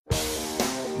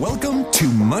Welcome to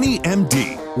Money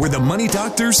MD, where the money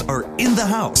doctors are in the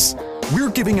house.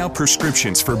 We're giving out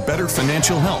prescriptions for better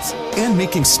financial health and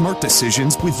making smart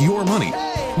decisions with your money.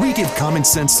 We give common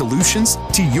sense solutions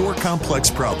to your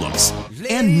complex problems.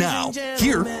 And now,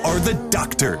 here are the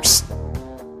doctors.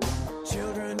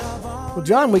 Well,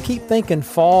 John, we keep thinking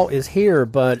fall is here,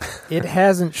 but it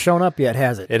hasn't shown up yet,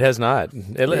 has it? It has not,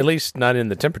 at least not in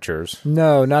the temperatures.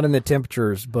 No, not in the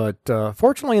temperatures, but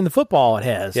fortunately in the football it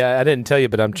has. Yeah, I didn't tell you,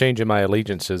 but I'm changing my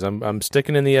allegiances. I'm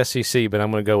sticking in the SEC, but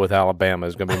I'm going to go with Alabama.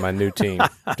 It's going to be my new team.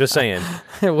 Just saying.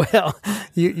 Well,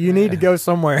 you need to go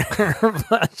somewhere.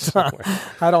 But,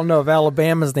 I don't know if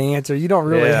Alabama's the answer. You don't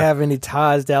really have any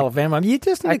ties to Alabama. I mean, you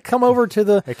just need to come over to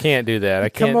the... I can't do that. I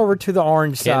can't come over to the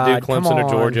orange side. Can't do Clemson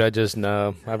or Georgia.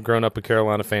 No, I've grown up a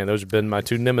Carolina fan. Those have been my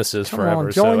two nemesis forever.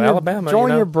 Alabama,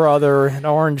 join your brother, an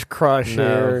Orange Crush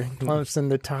here. Clemson,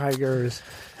 the Tigers.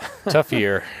 Tough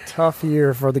year. Tough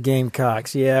year for the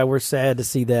Gamecocks. Yeah, we're sad to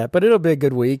see that, but it'll be a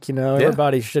good week.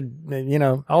 Everybody should.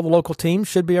 All the local teams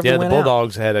should be able to win. Yeah, the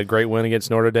Bulldogs had a great win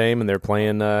against Notre Dame, and they're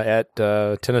playing at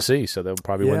Tennessee, so they'll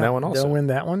probably win that one also. They'll win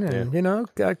that one, and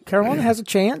Carolina has a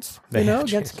chance.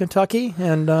 Against Kentucky,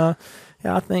 and I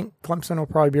think Clemson will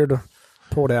probably be able to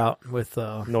pull it out with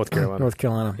North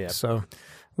Carolina. Yep. So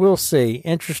we'll see.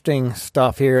 Interesting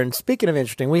stuff here. And speaking of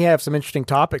interesting, we have some interesting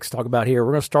topics to talk about here.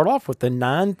 We're going to start off with the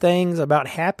 9 things about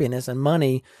happiness and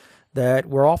money that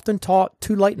we're often taught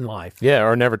too late in life. Yeah,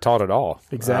 or never taught at all.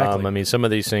 Exactly. Some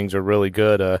of these things are really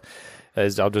good.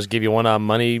 As I'll just give you one on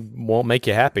money won't make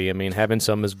you happy. I mean, having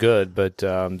some is good, but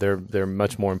they're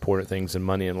much more important things than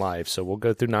money in life. So we'll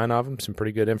go through 9 of them. Some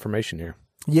pretty good information here.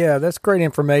 Yeah, that's great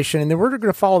information. And then we're going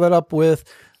to follow that up with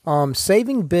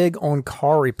saving big on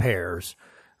car repairs.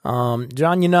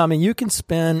 John, you can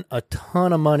spend a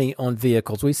ton of money on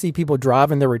vehicles. We see people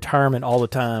driving their retirement all the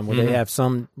time where they have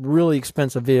some really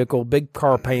expensive vehicle, big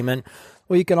car payment.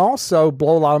 Well, you can also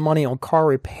blow a lot of money on car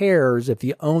repairs if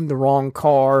you own the wrong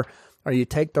car or you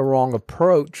take the wrong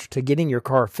approach to getting your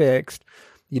car fixed.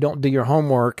 You don't do your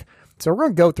homework. So we're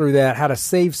going to go through that, how to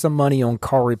save some money on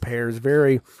car repairs.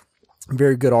 Very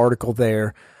good article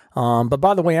there. But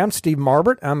by the way, I'm Steve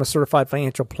Marbert. I'm a certified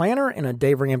financial planner and a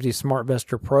Dave Ramsey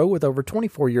SmartVestor Pro with over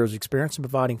 24 years experience in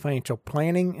providing financial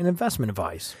planning and investment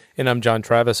advice. And I'm John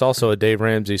Travis, also a Dave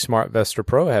Ramsey SmartVestor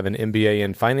Pro. I have an MBA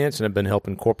in finance and have been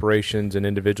helping corporations and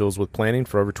individuals with planning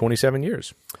for over 27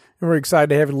 years. And we're excited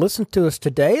to have you listen to us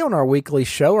today on our weekly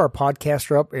show. Our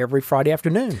podcasts are up every Friday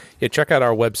afternoon. Yeah, check out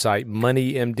our website,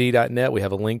 moneymd.net. We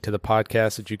have a link to the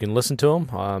podcast that you can listen to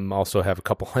them. Also have a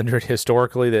couple hundred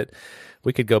historically that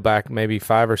we could go back maybe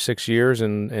 5 or 6 years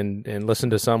and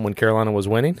listen to some when Carolina was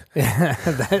winning.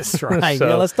 That's right.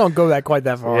 Let's don't go quite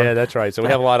that far. Yeah, that's right. So we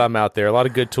have a lot of them out there. A lot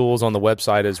of good tools on the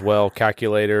website as well,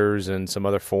 calculators and some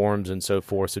other forums and so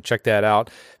forth. So check that out.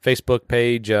 Facebook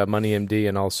page, MoneyMD,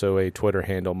 and also a Twitter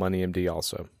handle, MoneyMD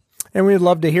also. And we'd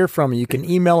love to hear from you. You can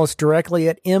email us directly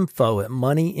at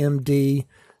info@moneymd.net.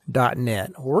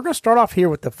 We're going to start off here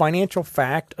with the financial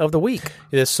fact of the week.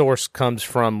 This source comes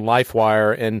from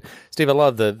LifeWire. And Steve, I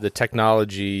love the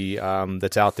technology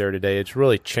that's out there today. It's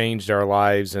really changed our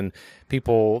lives, and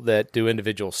people that do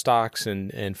individual stocks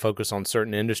and focus on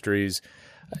certain industries,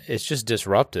 it's just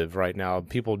disruptive right now.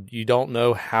 You don't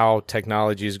know how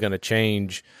technology is going to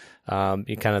change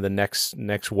kind of the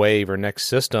next wave or next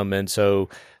system. And so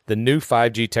the new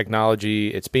 5G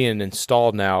technology, it's being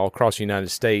installed now across the United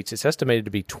States. It's estimated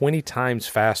to be 20 times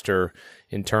faster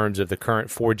in terms of the current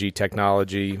 4G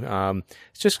technology.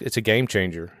 It's a game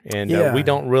changer. And we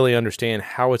don't really understand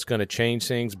how it's going to change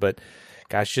things, but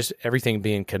gosh, just everything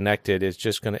being connected is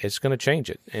just going to change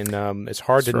it. And it's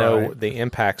hard to know the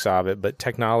impacts of it, but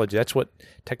technology, that's what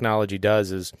technology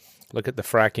does, is look at the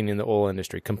fracking in the oil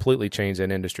industry, completely change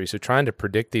that industry. So trying to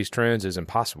predict these trends is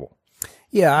impossible.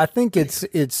 Yeah, I think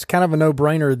it's kind of a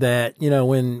no-brainer that,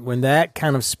 when that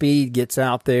kind of speed gets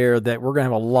out there, that we're going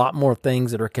to have a lot more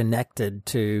things that are connected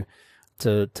to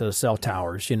cell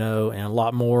towers, and a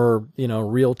lot more,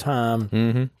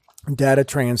 real-time data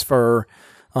transfer.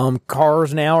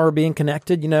 Cars now are being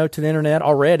connected, to the internet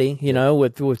already,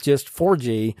 with just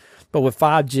 4G, but with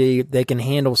 5G, they can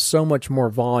handle so much more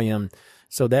volume.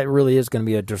 So that really is going to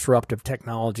be a disruptive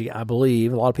technology, I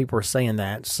believe. A lot of people are saying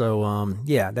that. So,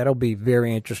 that'll be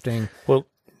very interesting. Well,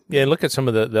 yeah, look at some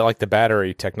of the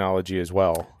battery technology as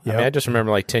well. Yep. I mean, I just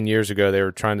remember 10 years ago, they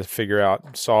were trying to figure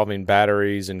out solving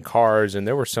batteries in cars, and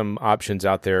there were some options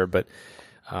out there, but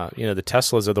the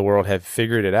Teslas of the world have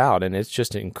figured it out, and it's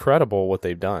just incredible what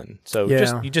they've done. So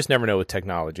you just never know with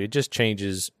technology. It just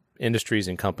changes industries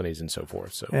and companies and so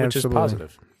forth. So, which is Absolutely.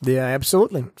 positive. Yeah,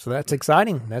 absolutely. So that's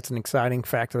exciting. That's an exciting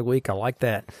fact of the week. I like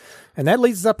that. And that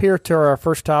leads us up here to our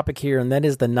first topic here, and that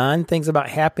is the 9 things about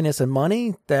happiness and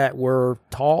money that were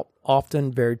taught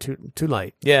often very too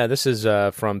late. Yeah, this is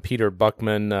from Peter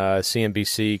Buckman,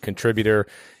 CNBC contributor.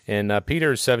 And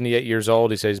Peter's 78 years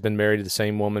old. He says he's been married to the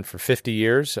same woman for 50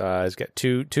 years. He's got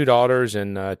two daughters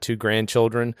and 2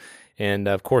 grandchildren. And,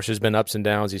 of course, there's been ups and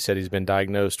downs. He said he's been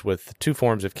diagnosed with 2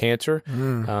 forms of cancer.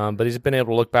 But he's been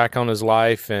able to look back on his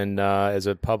life and as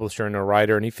a publisher and a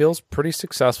writer, and he feels pretty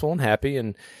successful and happy.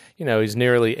 And, he's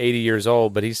nearly 80 years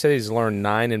old, but he said he's learned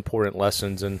 9 important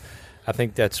lessons. And I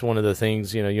think that's one of the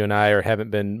things, you and I haven't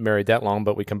been married that long,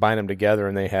 but we combine them together,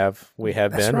 and we have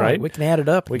That's been, right? We can add it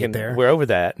up and get there. We're over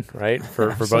that, right, for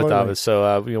both of us.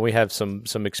 So, we have some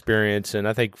experience, and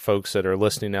I think folks that are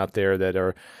listening out there that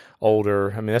are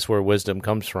older, I mean, that's where wisdom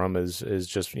comes from, is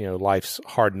just, life's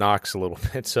hard knocks a little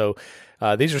bit. So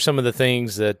these are some of the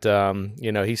things that,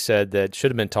 he said that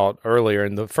should have been taught earlier.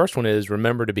 And the first one is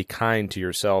remember to be kind to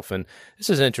yourself. And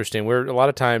this is interesting. We're a lot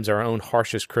of times our own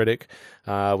harshest critic.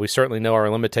 We certainly know our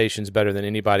limitations better than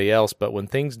anybody else, but when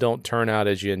things don't turn out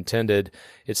as you intended,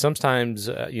 it's sometimes,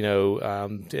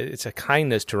 it's a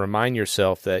kindness to remind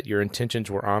yourself that your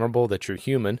intentions were honorable, that you're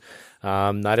human.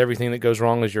 Not everything that goes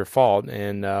wrong is your fault.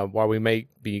 And while we may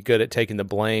be good at taking the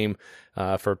blame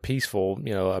for a peaceful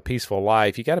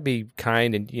life, you got to be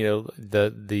kind, and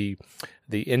the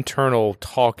internal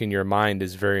talk in your mind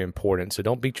is very important. So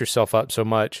don't beat yourself up so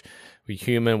much. We're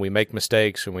human, we make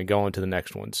mistakes, and we go on to the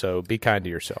next one. So be kind to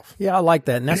yourself. Yeah, I like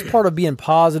that. And that's part of being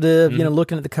positive,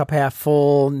 looking at the cup half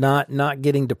full, not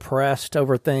getting depressed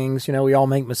over things. We all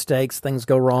make mistakes, things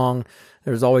go wrong.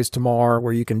 There's always tomorrow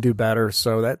where you can do better.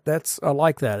 So that's I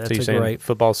like that. That's so you're saying great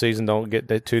football season, don't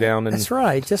get too down. And that's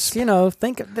right. Just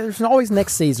think there's always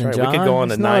next season, right. John. We could go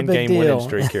on it's a 9-game winning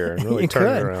streak here and really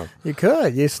turn it around. You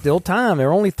could. There's still time. There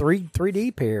are only three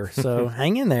deep here, so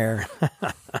hang in there.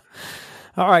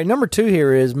 All right, number 2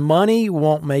 here is money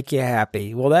won't make you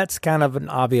happy. Well, that's kind of an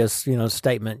obvious,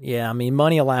 statement. Yeah, I mean,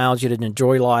 money allows you to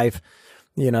enjoy life,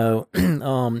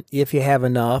 if you have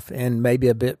enough and maybe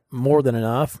a bit more than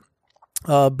enough.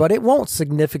 But it won't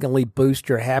significantly boost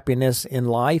your happiness in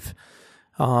life.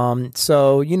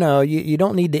 So, you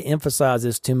don't need to emphasize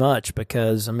this too much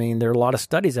because, I mean, there are a lot of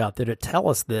studies out there that tell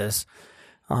us this.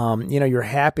 Your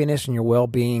happiness and your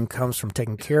well-being comes from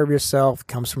taking care of yourself,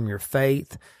 comes from your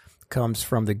faith, comes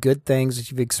from the good things that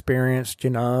you've experienced,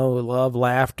 love,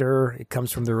 laughter. It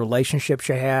comes from the relationships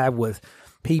you have with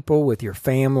people, with your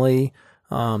family,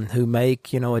 who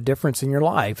make, a difference in your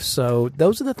life. So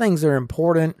those are the things that are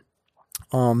important.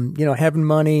 Having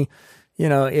money,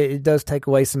 it does take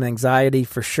away some anxiety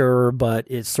for sure, but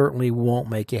it certainly won't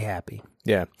make you happy.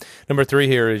 Yeah. Number 3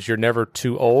 here is you're never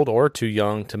too old or too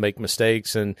young to make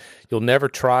mistakes, and you'll never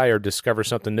try or discover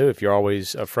something new if you're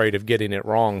always afraid of getting it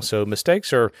wrong. So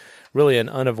mistakes are really an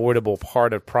unavoidable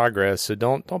part of progress. So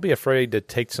don't be afraid to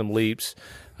take some leaps,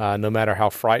 no matter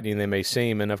how frightening they may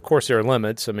seem. And of course there are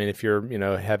limits. I mean, if you're,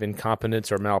 have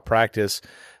incompetence or malpractice,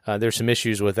 there's some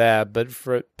issues with that. But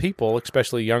for people,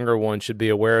 especially younger ones, should be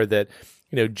aware that,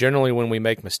 generally when we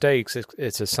make mistakes,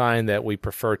 it's a sign that we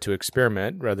prefer to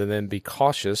experiment rather than be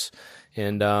cautious.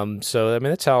 And so, I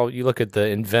mean, that's how you look at the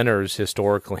inventors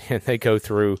historically, and they go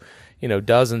through,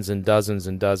 dozens and dozens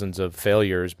and dozens of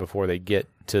failures before they get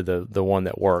to the one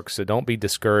that works. So don't be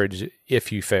discouraged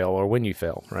if you fail or when you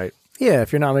fail, right? Yeah,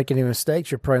 if you're not making any mistakes,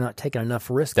 you're probably not taking enough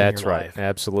risk in your life. That's right,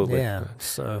 absolutely. Yeah,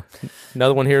 so.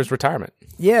 Another one here is retirement.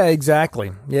 Yeah,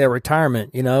 exactly. Yeah,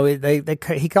 retirement.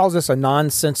 He calls this a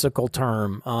nonsensical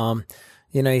term.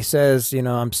 He says,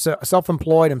 I'm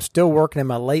self-employed, I'm still working in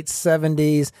my late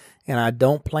 70s, and I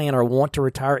don't plan or want to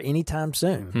retire anytime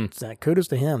soon. So kudos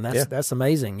to him. That's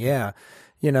amazing. Yeah.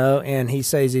 And he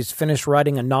says he's finished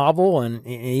writing a novel and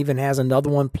he even has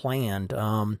another one planned.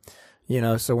 So in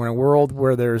a world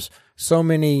where there's so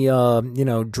many,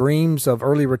 dreams of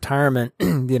early retirement,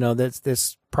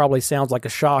 this probably sounds like a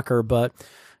shocker, but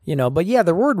yeah,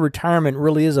 the word retirement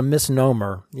really is a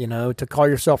misnomer. To call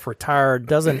yourself retired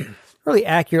doesn't really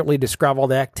accurately describe all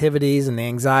the activities and the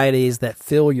anxieties that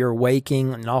fill your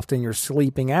waking and often your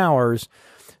sleeping hours.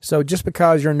 So just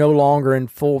because you're no longer in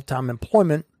full-time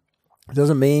employment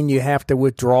doesn't mean you have to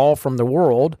withdraw from the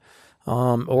world.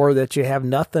 Or that you have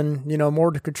nothing,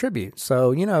 more to contribute.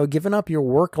 So, giving up your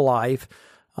work life,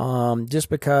 just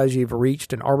because you've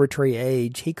reached an arbitrary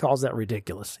age, he calls that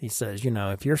ridiculous. He says,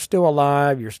 if you're still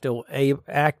alive, you're still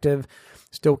active,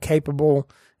 still capable,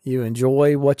 you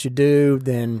enjoy what you do,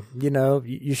 then,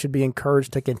 you should be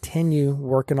encouraged to continue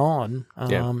working on,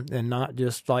 and not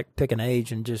just like pick an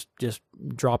age and just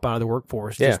drop out of the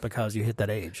workforce just because you hit that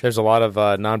age. There's a lot of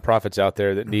nonprofits out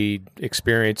there that need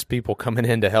experienced people coming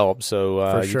in to help.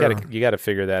 So you got to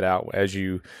figure that out as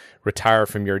you retire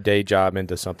from your day job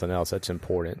into something else. That's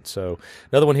important. So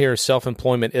another one here is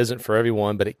self-employment isn't for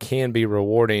everyone, but it can be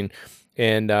rewarding.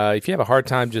 And if you have a hard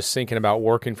time just thinking about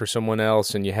working for someone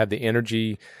else and you have the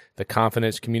energy, the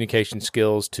confidence, communication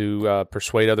skills to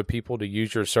persuade other people to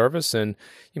use your service, and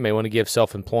you may want to give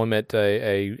self-employment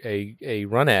a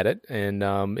run at it. And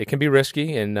it can be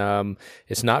risky, and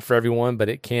it's not for everyone, but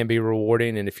it can be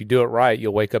rewarding. And if you do it right,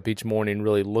 you'll wake up each morning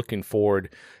really looking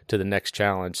forward to the next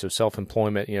challenge. So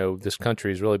self-employment, this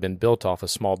country has really been built off of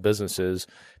small businesses,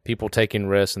 people taking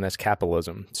risks, and that's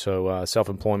capitalism. So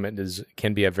self-employment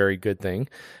can be a very good thing.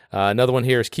 Another one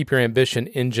here is keep your ambition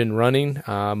engine running.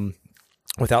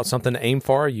 Without something to aim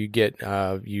for, you get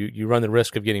you run the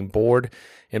risk of getting bored,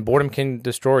 and boredom can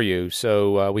destroy you.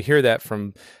 So we hear that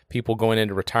from people going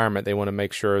into retirement. They want to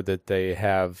make sure that they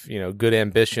have good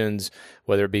ambitions,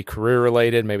 whether it be career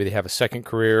related. Maybe they have a second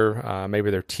career.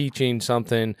 Maybe they're teaching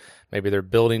something. Maybe they're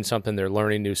building something. They're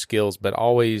learning new skills. But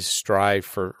always strive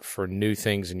for new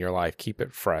things in your life. Keep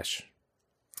it fresh.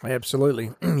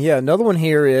 Absolutely. Yeah. Another one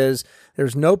here is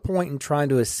there's no point in trying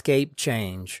to escape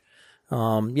change.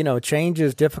 Change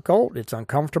is difficult. It's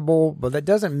uncomfortable, but that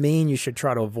doesn't mean you should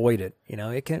try to avoid it.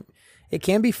 It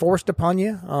can be forced upon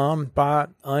you, by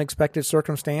unexpected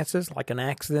circumstances like an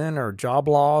accident or job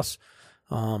loss,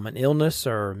 an illness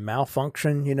or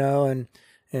malfunction,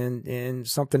 and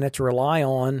something that you rely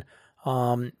on.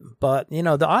 But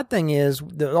the odd thing is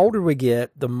the older we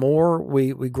get, the more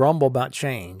we grumble about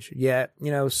change. Yet,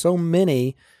 so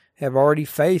many have already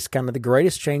faced kind of the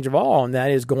greatest change of all, and that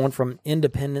is going from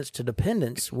independence to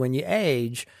dependence when you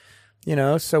age,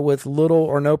 so with little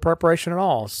or no preparation at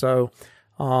all. So,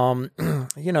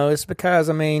 it's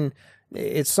because,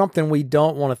 it's something we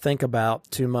don't want to think about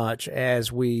too much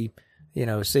as we,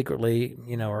 secretly,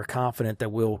 are confident that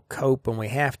we'll cope when we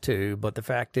have to. But the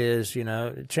fact is,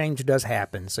 change does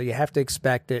happen. So you have to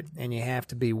expect it, and you have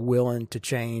to be willing to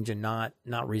change and not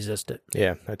resist it.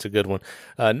 Yeah, that's a good one.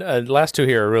 Last two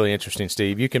here are really interesting,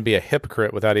 Steve. You can be a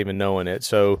hypocrite without even knowing it.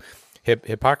 So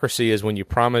hypocrisy is when you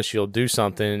promise you'll do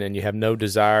something and you have no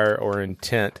desire or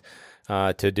intent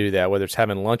to do that, whether it's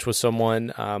having lunch with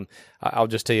someone. I'll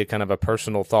just tell you kind of a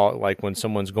personal thought, like when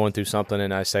someone's going through something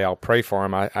and I say, I'll pray for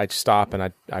them, I stop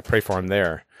and I pray for them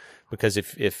there. Because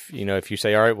if you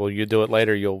say, all right, well, you do it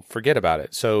later, you'll forget about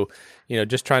it. So,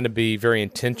 just trying to be very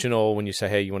intentional when you say,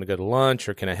 hey, you want to go to lunch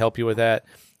or can I help you with that?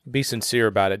 Be sincere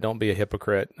about it. Don't be a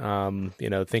hypocrite.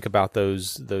 Think about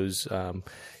those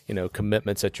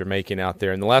commitments that you're making out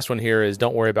there. And the last one here is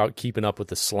don't worry about keeping up with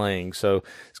the slang. So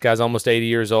this guy's almost 80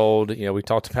 years old. We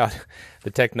talked about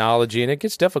the technology, and it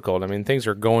gets difficult. Things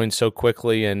are going so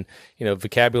quickly, and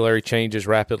vocabulary changes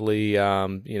rapidly.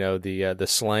 The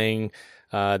slang,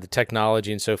 the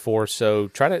technology, and so forth. So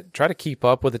try to keep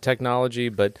up with the technology,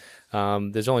 but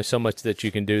there's only so much that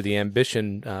you can do. The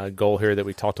ambition goal here that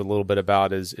we talked a little bit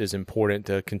about is important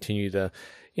to continue to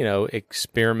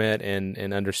experiment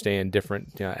and understand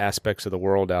different aspects of the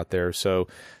world out there. So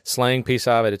slang piece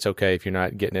of it, it's okay if you're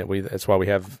not getting it. That's why we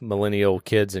have millennial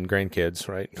kids and grandkids,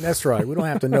 right? That's right. We don't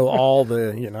have to know all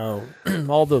the,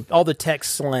 all the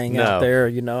text slang out there.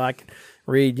 I can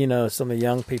read, some of the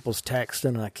young people's text,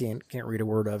 and I can't read a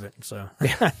word of it. So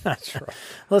that's right.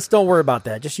 Let's don't worry about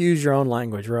that. Just use your own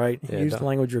language, right? Yeah, use the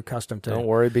language you're accustomed to. Don't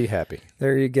worry, be happy.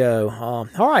 There you go.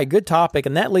 All right, good topic.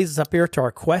 And that leads us up here to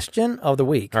our question of the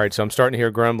week. All right, so I'm starting to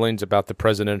hear grumblings about the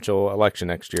presidential election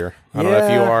next year. I don't know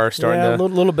if you are starting a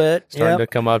little bit. To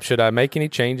come up. Should I make any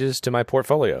changes to my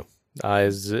portfolio?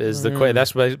 Is the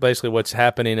that's basically what's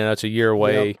happening, and it's a year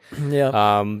away. Yep.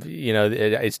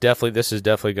 It's definitely this is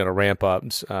definitely going to ramp up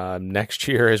next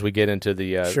year as we get into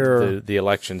the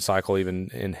election cycle even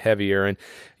in heavier. And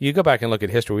you go back and look at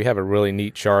history. We have a really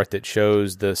neat chart that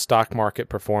shows the stock market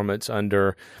performance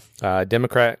under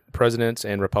Democrat presidents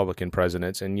and Republican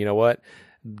presidents, and you know what?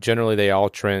 Generally, they all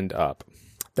trend up.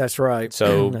 That's right.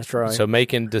 So that's right. So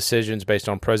making decisions based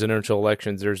on presidential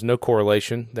elections, there's no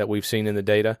correlation that we've seen in the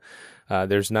data.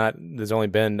 There's only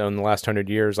been in the last 100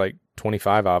 years like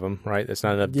 25 of them, right? That's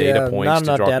not enough data points not to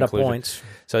enough draw data conclusions. Points.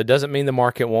 So it doesn't mean the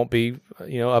market won't be,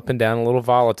 up and down, a little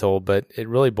volatile, but it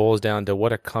really boils down to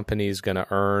what a company is going to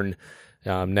earn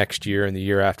next year and the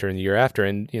year after and the year after.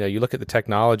 And you look at the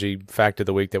technology fact of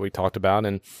the week that we talked about,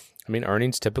 and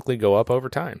earnings typically go up over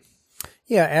time.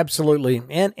 Yeah, absolutely.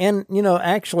 And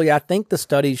actually, I think the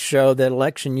studies show that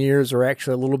election years are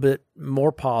actually a little bit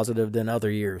more positive than other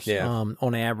years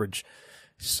on average.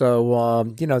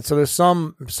 So, so there's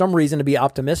some reason to be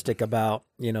optimistic about,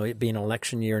 it being an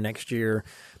election year next year.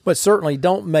 But certainly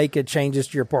don't make changes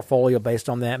to your portfolio based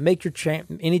on that. Make your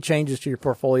any changes to your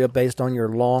portfolio based on your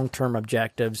long-term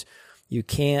objectives. You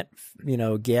can't,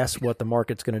 guess what the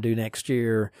market's going to do next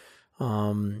year.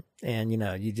 And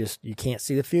you can't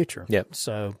see the future. Yep.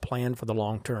 So plan for the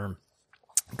long term.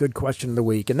 Good question of the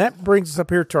week. And that brings us up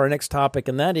here to our next topic,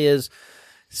 and that is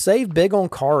save big on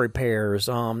car repairs.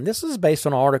 This is based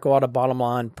on an article out of Bottom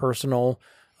Line Personal,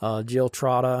 Jill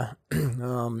Trotta,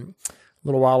 a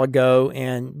little while ago.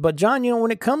 But John, when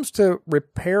it comes to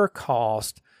repair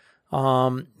cost,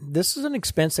 this is an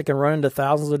expense that can run into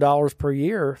thousands of dollars per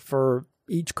year for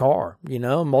each car,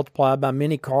 multiplied by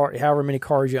however many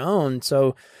cars you own.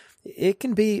 So it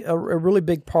can be a really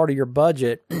big part of your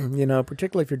budget,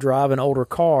 particularly if you're driving older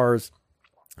cars.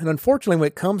 And unfortunately, when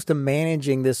it comes to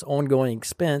managing this ongoing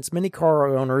expense, many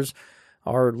car owners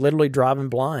are literally driving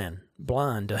blind.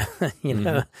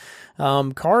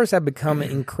 Cars have become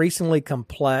increasingly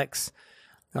complex,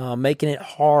 making it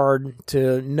hard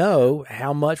to know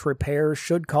how much repairs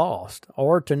should cost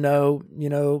or to know,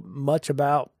 much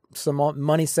about some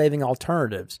money-saving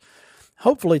alternatives.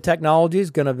 Hopefully, technology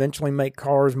is going to eventually make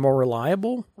cars more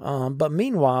reliable. But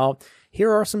meanwhile,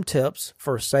 here are some tips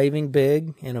for saving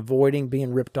big and avoiding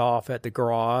being ripped off at the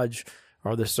garage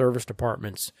or the service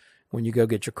departments when you go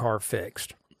get your car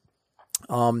fixed.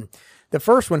 The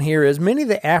first one here is many of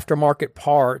the aftermarket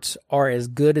parts are as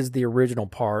good as the original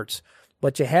parts,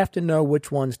 but you have to know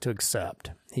which ones to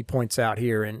accept. He points out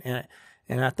here, and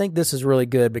I think this is really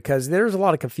good because there's a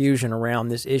lot of confusion around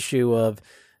this issue of,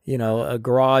 a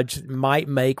garage might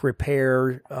make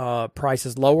repair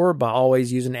prices lower by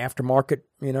always using aftermarket,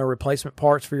 replacement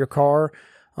parts for your car.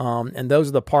 And those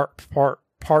are the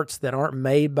parts that aren't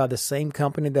made by the same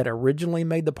company that originally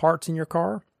made the parts in your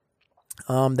car.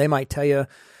 They might tell you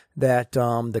that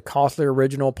the costly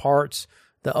original parts,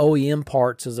 the OEM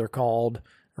parts as they're called,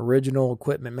 original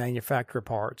equipment manufacturer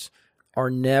parts, are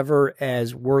never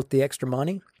as worth the extra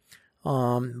money.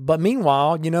 But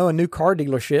meanwhile, a new car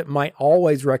dealership might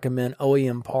always recommend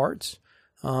OEM parts,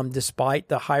 despite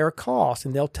the higher cost,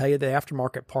 and they'll tell you the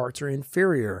aftermarket parts are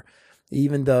inferior,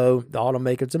 even though the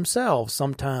automakers themselves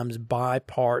sometimes buy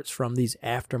parts from these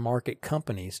aftermarket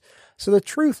companies. So the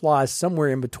truth lies somewhere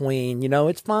in between.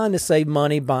 It's fine to save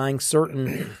money buying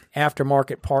certain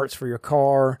aftermarket parts for your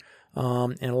car,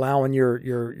 and allowing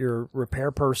your repair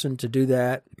person to do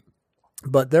that.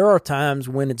 But there are times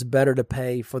when it's better to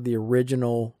pay for the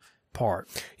original part.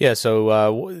 Yeah,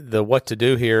 so the what to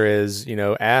do here is,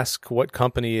 ask what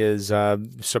company is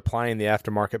supplying the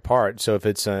aftermarket part. So if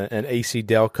it's an AC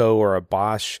Delco or a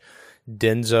Bosch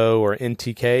Denso or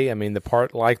NTK, the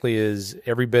part likely is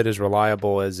every bit as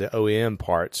reliable as the OEM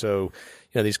part. So,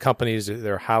 these companies,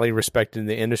 they're highly respected in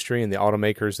the industry, and the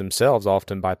automakers themselves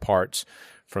often buy parts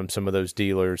from some of those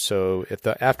dealers. So if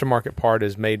the aftermarket part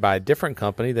is made by a different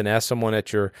company, then ask someone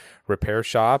at your repair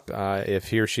shop if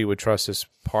he or she would trust this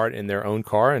part in their own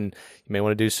car. And you may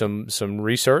want to do some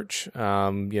research.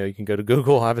 You can go to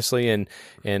Google, obviously, and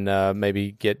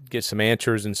maybe get some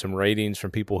answers and some ratings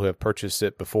from people who have purchased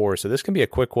it before. So this can be a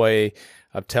quick way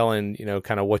of telling,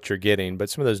 kind of what you're getting. But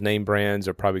some of those name brands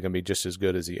are probably going to be just as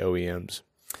good as the OEMs.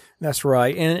 That's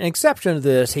right. And an exception to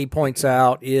this, he points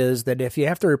out, is that if you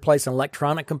have to replace an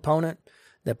electronic component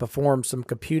that performs some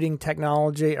computing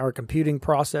technology or computing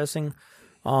processing,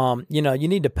 you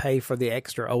need to pay for the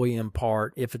extra OEM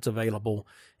part if it's available.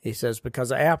 He says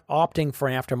because opting for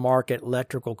an aftermarket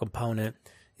electrical component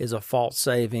is a false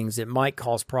savings. It might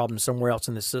cause problems somewhere else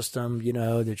in the system,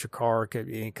 that your car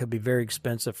could be very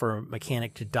expensive for a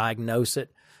mechanic to diagnose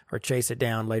it or chase it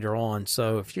down later on.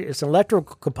 So if it's an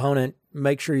electrical component,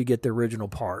 make sure you get the original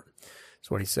part.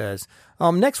 That's what he says.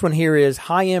 Next one here is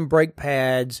high-end brake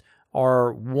pads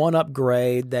are one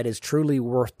upgrade that is truly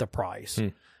worth the price.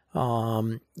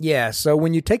 So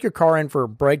when you take your car in for a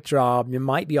brake job, you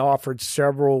might be offered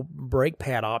several brake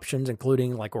pad options,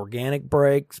 including like organic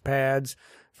brakes pads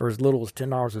for as little as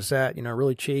 $10 a set,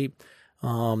 really cheap.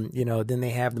 Then they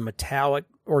have the metallic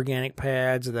organic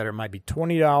pads that might be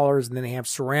 $20, and then they have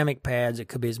ceramic pads. It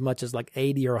could be as much as like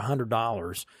 $80 or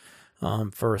 $100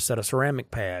 for a set of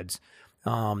ceramic pads.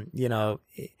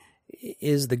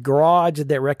 Is the garage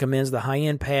that recommends the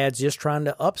high-end pads just trying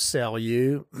to upsell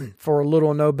you for a little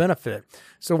or no benefit?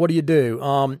 So what do you do?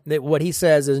 What he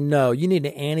says is no, you need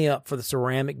to ante up for the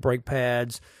ceramic brake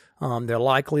pads. They're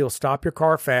likely will stop your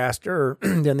car faster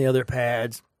than the other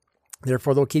pads.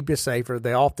 Therefore, they'll keep you safer.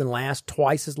 They often last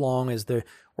twice as long as the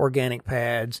organic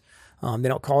pads. They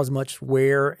don't cause much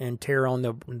wear and tear on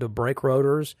the brake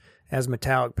rotors as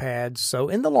metallic pads. So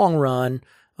in the long run,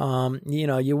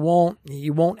 you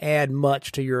won't add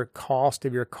much to your cost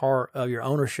of your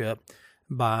ownership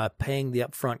by paying the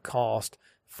upfront cost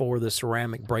for the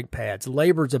ceramic brake pads.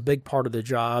 Labor's a big part of the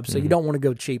job, so you don't want to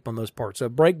go cheap on those parts. So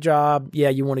brake job,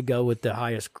 you want to go with the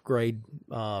highest grade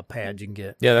pads you can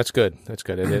get. Yeah, that's good. That's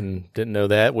good. I didn't know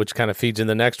that, which kind of feeds in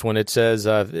the next one. It says,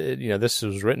 this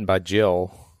was written by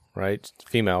Jill, right?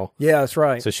 Female. Yeah, that's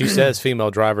right. So she says female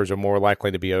drivers are more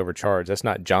likely to be overcharged. That's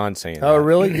not John saying that. Oh,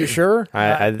 really? You sure?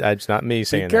 It's not me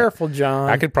saying that. Be careful, John.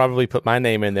 I could probably put my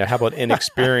name in there. How about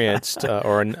inexperienced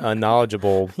or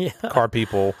unknowledgeable car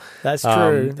people? That's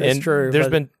true. That's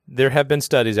true. There have been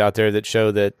studies out there that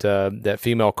show that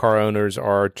female car owners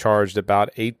are charged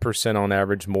about 8% on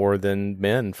average more than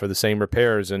men for the same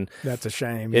repairs, and that's a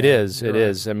shame. It is. It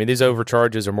is. I mean, these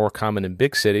overcharges are more common in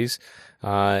big cities.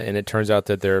 And it turns out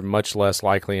that they're much less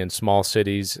likely in small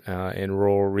cities, in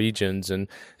rural regions. And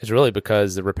it's really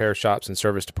because the repair shops and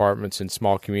service departments in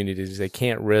small communities, they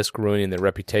can't risk ruining their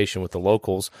reputation with the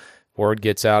locals. Word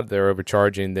gets out they're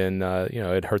overcharging, then,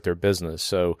 it'd hurt their business.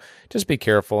 So just be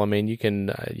careful. I mean, you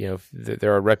can,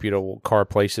 there are reputable car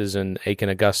places in Aiken,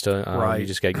 Augusta. Right. You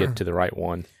just got to get to the right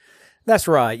one. That's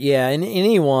right. Yeah. And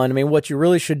anyone, I mean, what you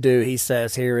really should do, he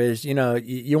says here, is, you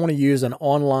want to use an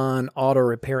online auto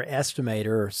repair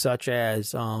estimator, such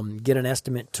as get an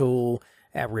estimate tool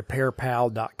at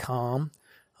repairpal.com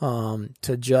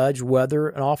to judge whether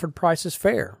an offered price is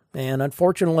fair. And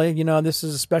unfortunately, this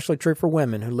is especially true for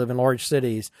women who live in large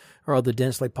cities or other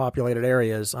densely populated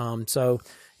areas. So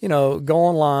go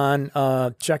online,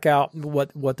 check out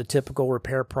what the typical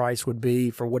repair price would be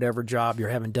for whatever job you're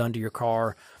having done to your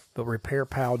car. But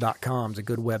repairpal.com is a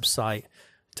good website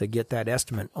to get that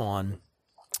estimate on.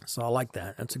 So I like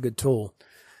that. That's a good tool.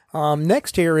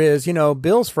 Next here is,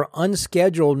 bills for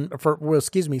scheduled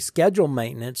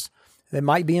maintenance. They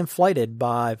might be inflated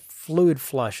by fluid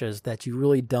flushes that you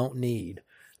really don't need.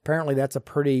 Apparently that's a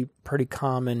pretty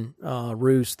common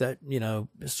ruse that,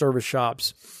 service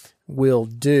shops will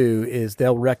do, is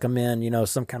they'll recommend,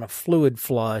 some kind of fluid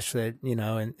flush that,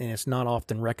 and it's not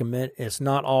often recommended. It's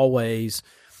not always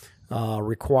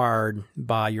required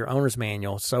by your owner's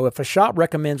manual. So if a shop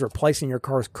recommends replacing your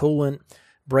car's coolant,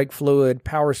 brake fluid,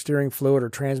 power steering fluid, or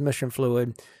transmission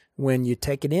fluid, when you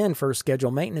take it in for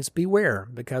scheduled maintenance, beware,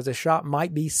 because the shop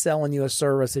might be selling you a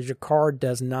service that your car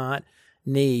does not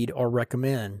need or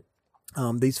recommend.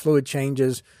 These fluid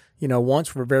changes,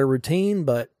 once were very routine,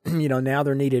 but, now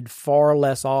they're needed far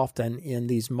less often in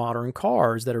these modern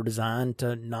cars that are designed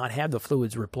to not have the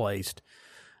fluids replaced.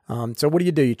 So what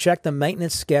do? You check the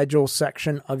maintenance schedule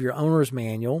section of your owner's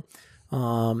manual,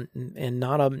 and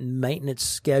not a maintenance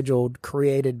schedule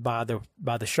created by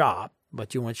the shop,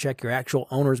 but you want to check your actual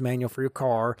owner's manual for your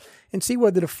car and see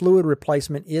whether the fluid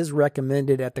replacement is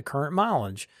recommended at the current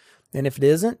mileage. And if it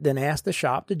isn't, then ask the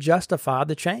shop to justify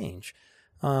the change.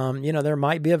 There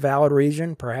might be a valid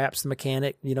reason. Perhaps the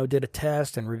mechanic, did a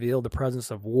test and revealed the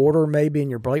presence of water maybe in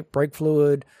your brake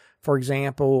fluid, for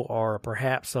example, or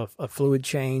perhaps a fluid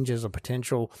change is a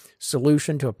potential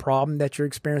solution to a problem that you're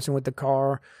experiencing with the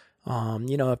car.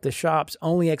 If the shop's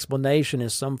only explanation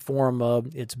is some form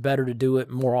of it's better to do it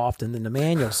more often than the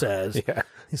manual says,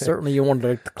 certainly you want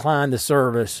to decline the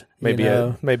service. Maybe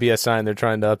a sign they're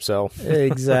trying to upsell.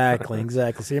 Exactly.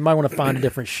 So you might want to find a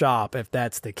different shop if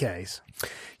that's the case.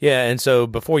 Yeah, and so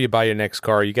before you buy your next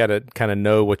car, you got to kind of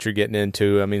know what you're getting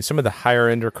into. I mean, some of the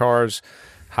high-end cars,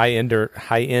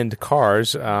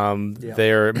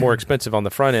 they're more expensive on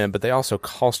the front end, but they also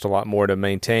cost a lot more to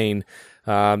maintain.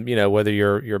 Whether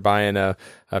you're buying a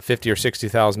 $50,000 or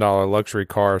 $60,000 luxury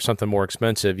car or something more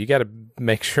expensive, you got to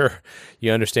make sure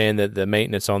you understand that the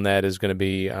maintenance on that is going to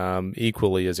be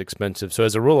equally as expensive. So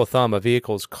as a rule of thumb, a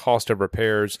vehicle's cost of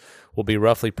repairs will be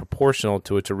roughly proportional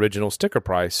to its original sticker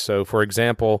price. So for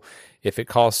example, if it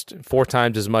costs 4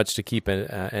 times as much to keep an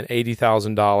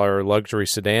 $80,000 luxury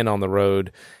sedan on the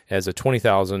road as a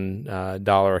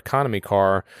 $20,000 economy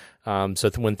car,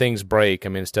 so when things break, I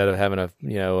mean, instead of having a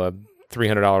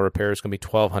 $300 repair, it's going to be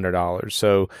 $1,200.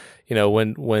 So,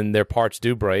 when their parts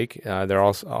do break, they're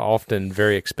also often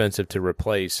very expensive to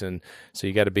replace. And so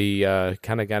you got to be,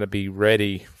 be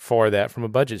ready for that from a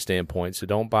budget standpoint. So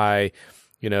don't buy,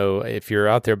 if you're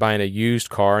out there buying a used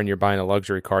car and you're buying a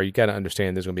luxury car, you got to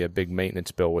understand there's going to be a big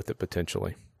maintenance bill with it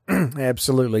potentially.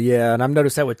 Absolutely, yeah. And I've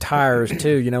noticed that with tires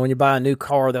too. When you buy a new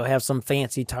car, they'll have some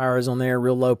fancy tires on there,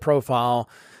 real low profile.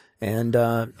 And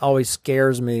always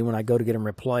scares me when I go to get them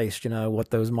replaced,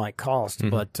 what those might cost.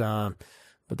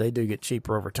 Mm-hmm. but they do get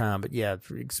cheaper over time. But yeah,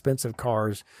 expensive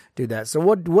cars do that. So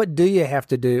what do you have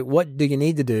to do? What do you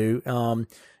need to do?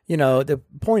 The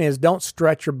point is, don't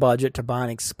stretch your budget to buy an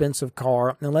expensive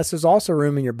car unless there's also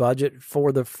room in your budget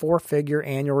for the 4-figure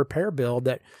annual repair bill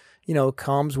that,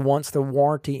 comes once the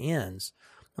warranty ends.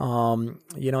 At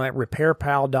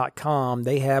repairpal.com,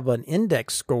 they have an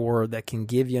index score that can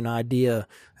give you an idea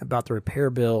about the repair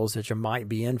bills that you might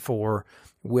be in for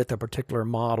with a particular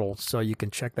model. So you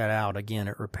can check that out again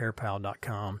at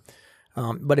repairpal.com.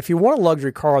 But if you want a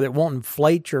luxury car that won't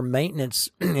inflate your maintenance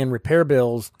and repair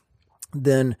bills,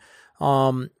 then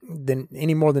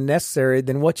any more than necessary,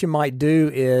 then what you might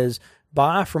do is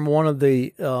buy from one of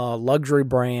the luxury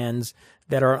brands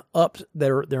that are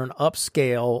they're an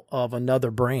upscale of another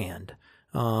brand.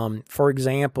 For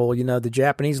example, the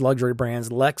Japanese luxury brands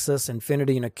Lexus,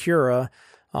 Infiniti, and Acura.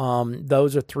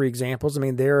 Those are 3 examples. I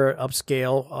mean, they're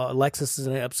upscale. Lexus is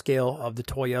an upscale of the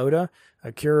Toyota.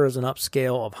 Acura is an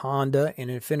upscale of Honda, and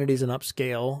Infiniti is an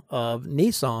upscale of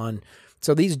Nissan.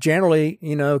 So these generally,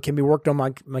 can be worked on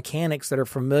by mechanics that are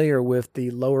familiar with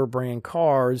the lower brand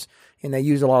cars, and they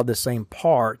use a lot of the same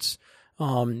parts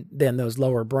than those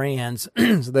lower brands.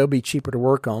 So they'll be cheaper to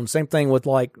work on. Same thing with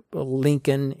like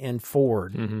Lincoln and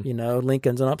Ford.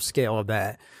 Lincoln's an upscale of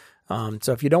that.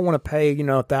 So if you don't want to pay,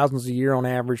 thousands a year on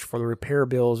average for the repair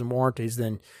bills and warranties,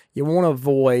 then you want to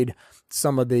avoid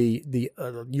some of the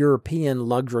European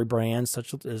luxury brands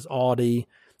such as Audi,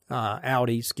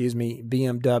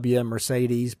 BMW,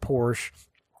 Mercedes, Porsche,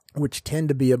 which tend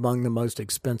to be among the most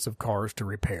expensive cars to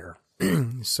repair.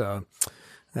 So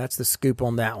that's the scoop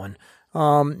on that one.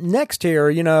 Next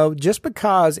here, just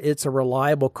because it's a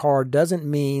reliable car doesn't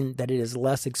mean that it is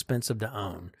less expensive to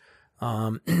own.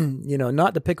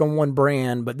 Not to pick on one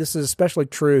brand, but this is especially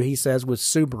true, he says, with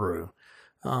Subaru,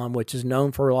 which is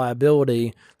known for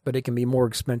reliability, but it can be more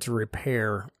expensive to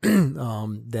repair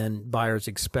than buyers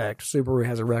expect. Subaru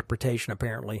has a reputation,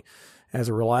 apparently, as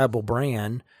a reliable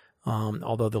brand,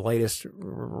 although the latest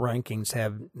rankings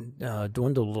have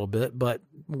dwindled a little bit. But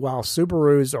while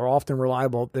Subarus are often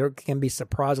reliable, they can be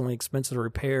surprisingly expensive to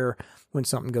repair when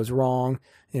something goes wrong.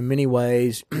 In many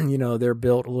ways, they're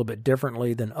built a little bit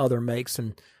differently than other makes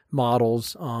and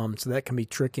models, so that can be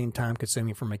tricky and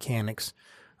time-consuming for mechanics.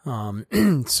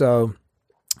 So,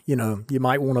 you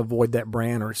might want to avoid that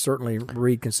brand or certainly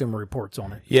read consumer reports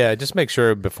on it. Yeah, just make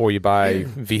sure before you buy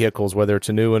vehicles, whether it's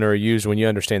a new one or a used one, you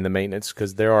understand the maintenance,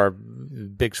 because there are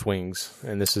big swings,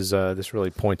 and this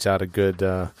really points out a good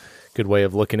way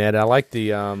of looking at it. I like the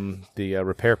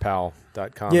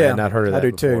repairpal.com. Yeah, I had not heard of that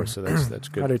before, too. so that's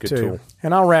good. I do good too. tool.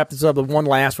 And I'll wrap this up with one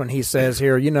last one. He says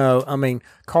here,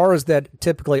 cars that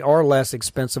typically are less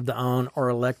expensive to own are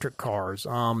electric cars.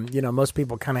 Most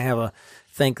people kind of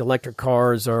think electric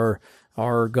cars are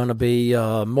going to be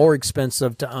more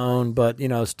expensive to own, but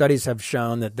studies have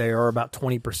shown that they are about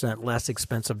 20% less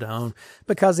expensive to own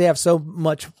because they have so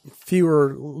much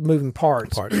fewer moving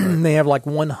parts. Right. They have like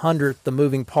 1/100th the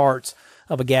moving parts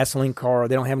of a gasoline car.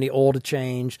 They don't have any oil to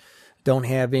change, don't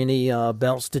have any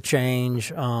belts to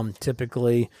change.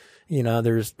 Typically,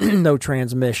 there's no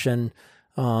transmission,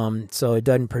 so it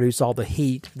doesn't produce all the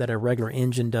heat that a regular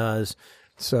engine does.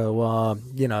 So,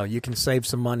 you can save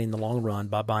some money in the long run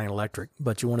by buying electric,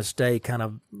 but you want to stay kind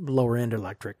of lower end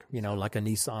electric, like a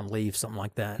Nissan Leaf, something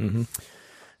like that. Mm-hmm.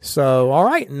 So, all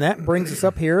right. And that brings us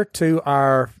up here to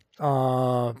our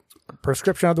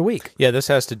prescription of the week. Yeah, this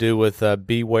has to do with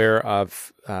beware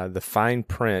of the fine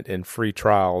print in free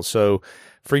trials. So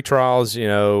free trials,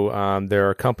 there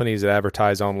are companies that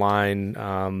advertise online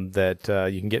that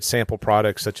you can get sample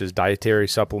products such as dietary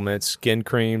supplements, skin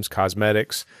creams,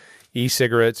 cosmetics,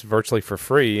 e-cigarettes virtually for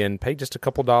free and pay just a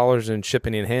couple dollars in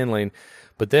shipping and handling.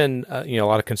 But then, a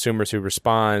lot of consumers who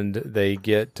respond, they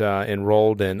get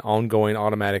enrolled in ongoing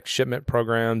automatic shipment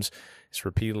programs. It's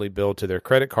repeatedly billed to their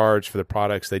credit cards for the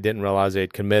products they didn't realize they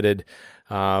had committed.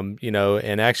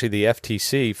 And actually the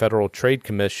FTC, Federal Trade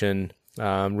Commission,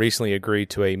 recently agreed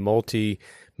to a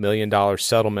multi-million-dollar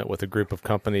settlement with a group of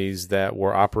companies that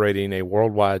were operating a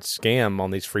worldwide scam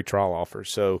on these free trial offers.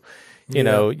 So, you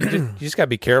just got to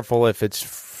be careful if it's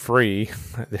free.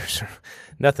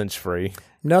 Nothing's free.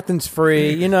 Nothing's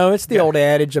free. It's the old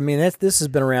adage. I mean, this has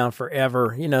been around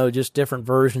forever, just different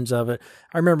versions of it.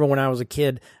 I remember when I was a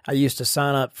kid, I used to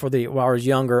sign up while I was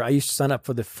younger, I used to sign up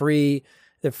for the free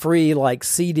like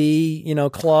CD,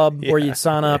 club where you'd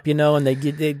sign up, and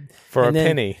they for a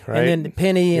penny, right? And then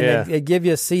penny, and they give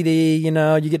you a CD, you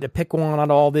get to pick one out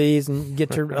of all these and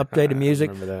get your updated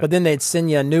music. But then they'd send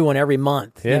you a new one every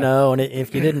month, and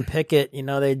if you didn't pick it,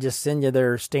 they'd just send you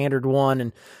their standard one.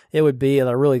 And it would be at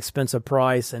a really expensive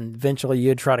price, and eventually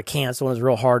you'd try to cancel, and it's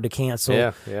real hard to cancel.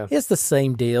 Yeah. It's the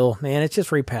same deal, man. It's just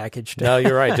repackaged. No,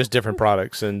 you're right. Just different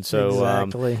products. And so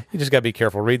Exactly. You just got to be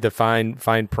careful. Read the fine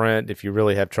print. If you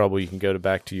really have trouble, you can go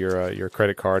back to your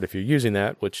credit card if you're using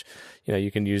that, which,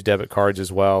 you can use debit cards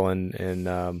as well.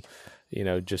 And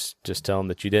just tell them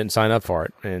that you didn't sign up for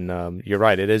it. And you're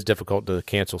right. It is difficult to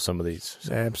cancel some of these.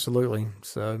 So. Absolutely.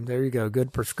 So there you go.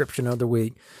 Good prescription of the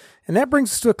week. And that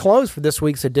brings us to a close for this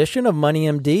week's edition of Money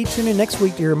MD. Tune in next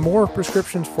week to hear more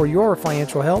prescriptions for your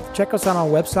financial health. Check us out on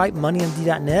our website,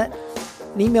 moneymd.net.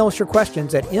 And email us your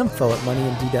questions at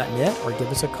info@moneymd.net, or give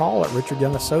us a call at Richard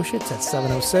Young Associates at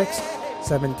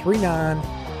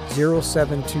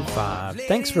 706-739-0725.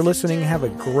 Thanks for listening. Have a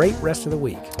great rest of the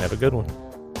week. Have a good one.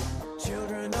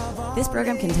 This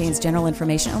program contains general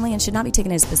information only and should not be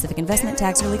taken as specific investment,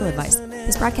 tax, or legal advice.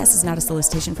 This broadcast is not a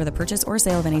solicitation for the purchase or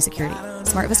sale of any security.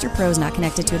 SmartVestor Pro is not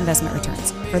connected to investment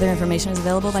returns. Further information is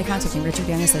available by contacting Richard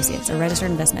Young Associates, a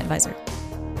registered investment advisor.